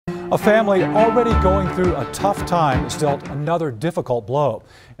A family already going through a tough time is dealt another difficult blow,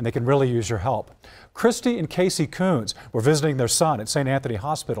 and they can really use your help. Kristi and Casey Koons were visiting their son at St. Anthony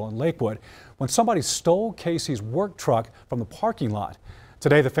Hospital in Lakewood when somebody stole Casey's work truck from the parking lot.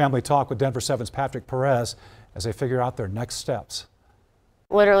 Today, the family talked with Denver7's Patrick Perez as they figure out their next steps.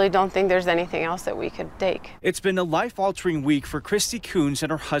 Literally don't think there's anything else that we could take. It's been a life-altering week for Kristi Koons and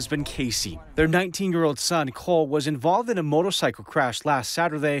her husband Casey. Their 19-year-old son Cole was involved in a motorcycle crash last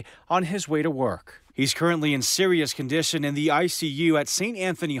Saturday on his way to work. He's currently in serious condition in the ICU at St.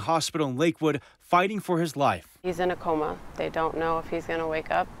 Anthony Hospital in Lakewood, fighting for his life. He's in a coma. They don't know if he's going to wake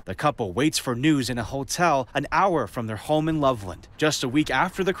up. The couple waits for news in a hotel an hour from their home in Loveland. Just a week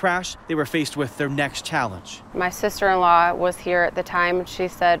after the crash, they were faced with their next challenge. My sister-in-law was here at the time, and she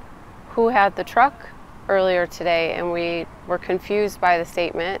said, "Who had the truck earlier today?" And we were confused by the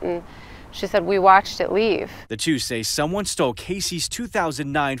statement, and she said, "We watched it leave." The two say someone stole Casey's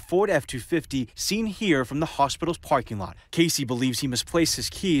 2009 Ford F-250 seen here from the hospital's parking lot. Casey believes he misplaced his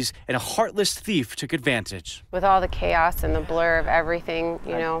keys and a heartless thief took advantage. With all the chaos and the blur of everything,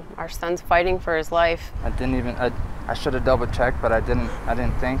 you know, our son's fighting for his life. I should have double checked, but I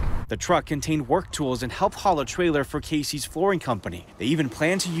didn't think. The truck contained work tools and helped haul a trailer for Casey's flooring company. They even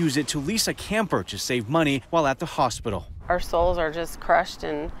plan to use it to lease a camper to save money while at the hospital. Our souls are just crushed,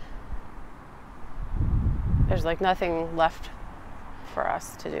 and there's like nothing left for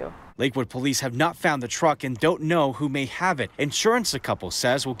us to do. Lakewood police have not found the truck and don't know who may have it. Insurance, the couple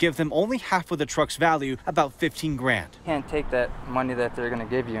says, will give them only half of the truck's value, about 15 grand. You can't take that money that they're going to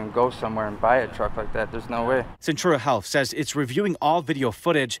give you and go somewhere and buy a truck like that. There's no way. Centura Health says it's reviewing all video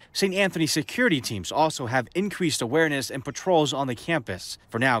footage. St. Anthony security teams also have increased awareness and patrols on the campus.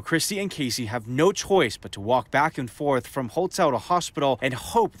 For now, Kristi and Casey have no choice but to walk back and forth from hotel to hospital and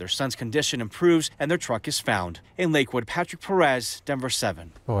hope their son's condition improves and their truck is found. In Lakewood, Patrick Perez, Denver7.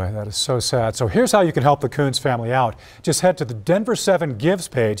 Boy, that is so sad. So here's how you can help the Koons family out. Just head to the Denver7 Gives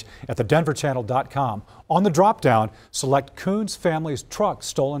page at thedenverchannel.com. On the drop-down, select Koons family's truck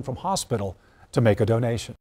stolen from hospital to make a donation.